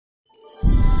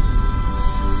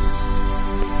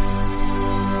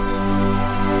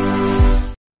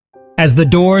As the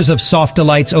doors of Soft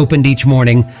Delights opened each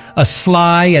morning, a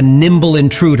sly and nimble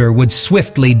intruder would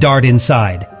swiftly dart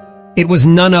inside. It was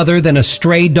none other than a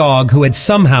stray dog who had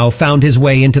somehow found his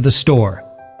way into the store.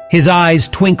 His eyes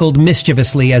twinkled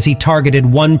mischievously as he targeted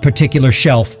one particular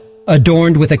shelf,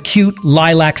 adorned with a cute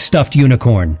lilac-stuffed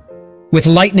unicorn. With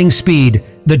lightning speed,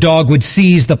 the dog would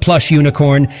seize the plush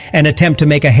unicorn and attempt to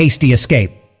make a hasty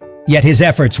escape. Yet his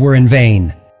efforts were in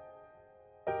vain.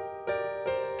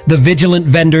 The vigilant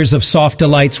vendors of Soft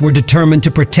Delights were determined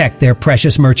to protect their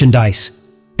precious merchandise.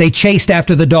 They chased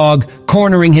after the dog,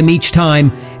 cornering him each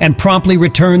time, and promptly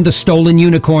returned the stolen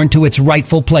unicorn to its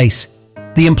rightful place.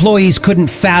 The employees couldn't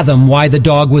fathom why the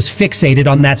dog was fixated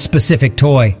on that specific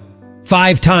toy.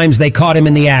 5 times they caught him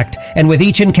in the act, and with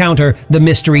each encounter, the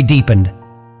mystery deepened.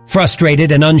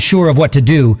 Frustrated and unsure of what to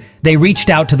do, they reached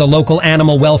out to the local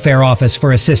animal welfare office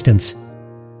for assistance.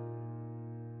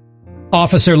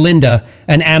 Officer Linda,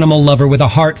 an animal lover with a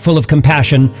heart full of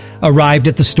compassion, arrived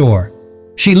at the store.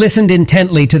 She listened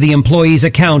intently to the employee's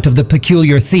account of the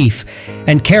peculiar thief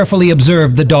and carefully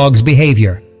observed the dog's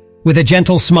behavior. With a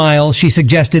gentle smile, she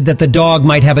suggested that the dog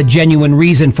might have a genuine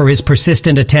reason for his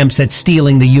persistent attempts at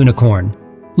stealing the unicorn.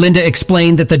 Linda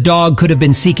explained that the dog could have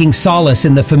been seeking solace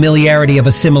in the familiarity of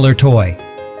a similar toy.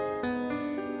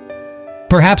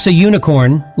 Perhaps a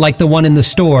unicorn, like the one in the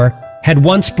store, had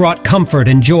once brought comfort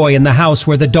and joy in the house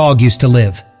where the dog used to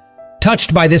live.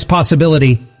 Touched by this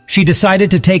possibility, she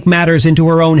decided to take matters into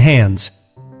her own hands.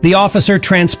 The officer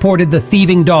transported the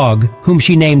thieving dog, whom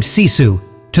she named Sisu,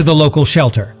 to the local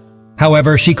shelter.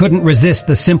 However, she couldn't resist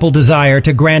the simple desire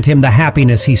to grant him the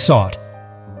happiness he sought.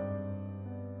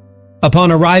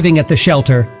 Upon arriving at the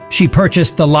shelter, she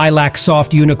purchased the lilac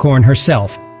soft unicorn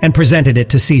herself and presented it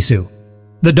to Sisu.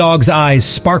 The dog's eyes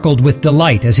sparkled with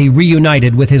delight as he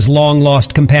reunited with his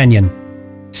long-lost companion.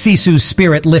 Sisu's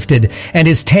spirit lifted, and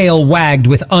his tail wagged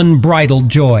with unbridled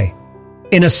joy.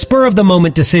 In a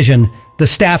spur-of-the-moment decision, the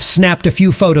staff snapped a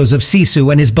few photos of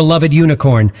Sisu and his beloved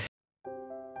unicorn,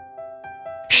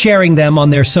 sharing them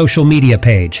on their social media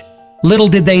page. Little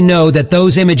did they know that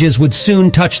those images would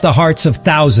soon touch the hearts of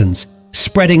thousands,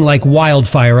 spreading like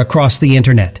wildfire across the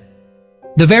internet.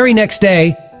 The very next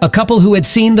day, a couple who had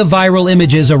seen the viral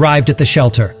images arrived at the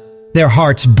shelter, their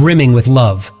hearts brimming with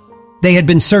love. They had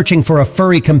been searching for a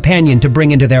furry companion to bring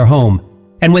into their home,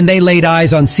 and when they laid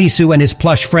eyes on Sisu and his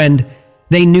plush friend,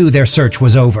 they knew their search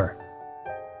was over.